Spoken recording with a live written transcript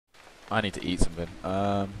I need to eat something.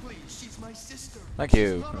 Please, she's my sister. Thank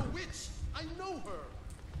you. She's not a witch. I know her.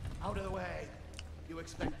 Out of the way. You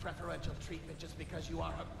expect preferential treatment just because you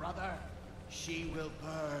are her brother? She will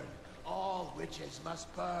burn. All witches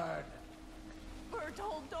must burn.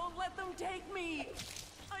 Bertold, don't let them take me!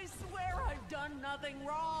 I swear I've done nothing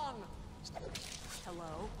wrong!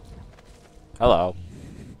 Hello? Hello.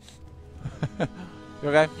 You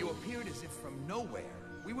okay? You appeared as if from nowhere.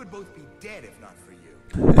 We would both be dead if not for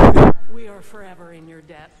you. We are forever in your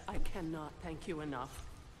debt. I cannot thank you enough.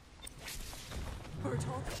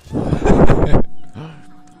 Bertold?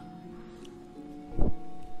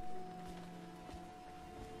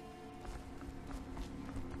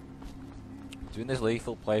 Doing this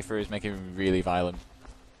lethal playthrough is making me really violent.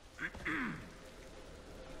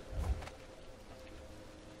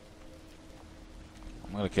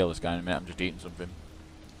 I'm gonna kill this guy in a minute, I'm just eating something.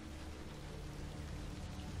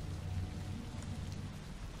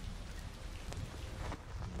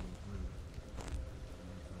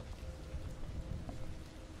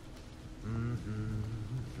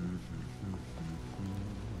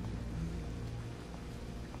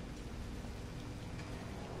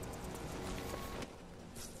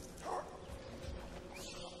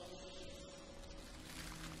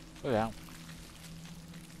 Oh yeah.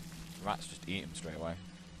 Rats just eat him straight away.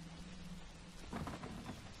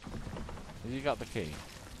 Have you got the key?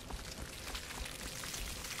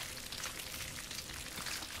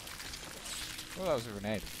 Oh, that was a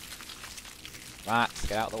grenade. Rats,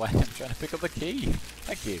 get out of the way. I'm trying to pick up the key.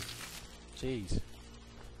 Thank you. Jeez.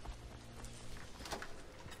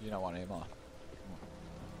 You don't want any more.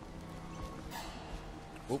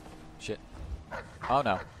 Oop, shit. Oh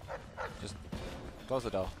no. Just close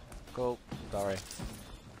the door. Cool. Sorry.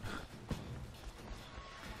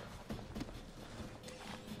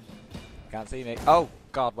 Can't see me. Oh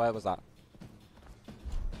god, where was that?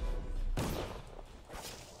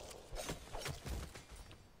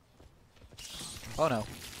 Oh no.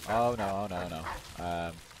 Oh no, oh no, oh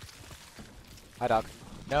no. Hi dog.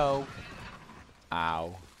 No.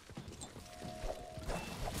 Ow.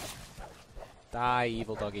 Die,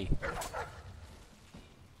 evil doggy.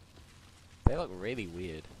 They look really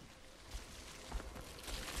weird.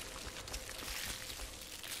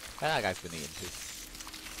 That guy's been eaten too.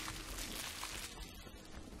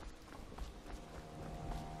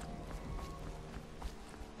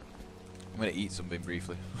 I'm gonna eat something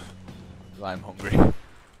briefly. Because I'm hungry.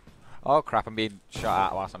 Oh crap, I'm being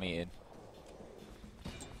shot at whilst I'm eating.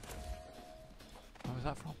 Where was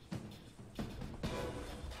that from?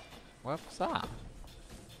 Where was that?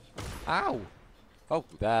 Ow! Oh,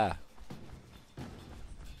 there.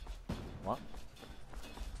 What?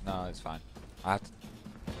 No, it's fine. I had to...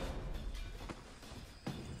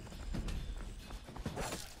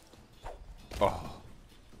 Oh.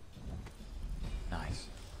 Nice.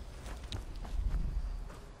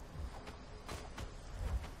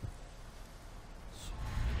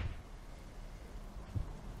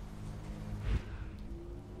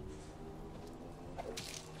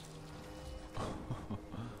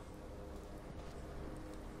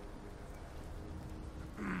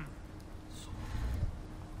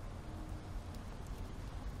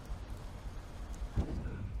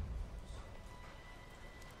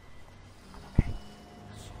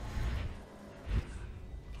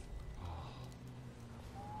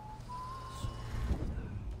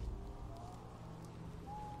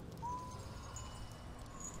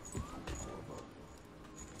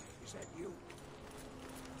 Is that you?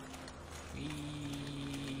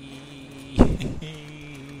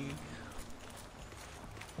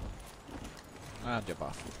 Ah, jump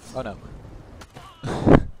off. Oh no.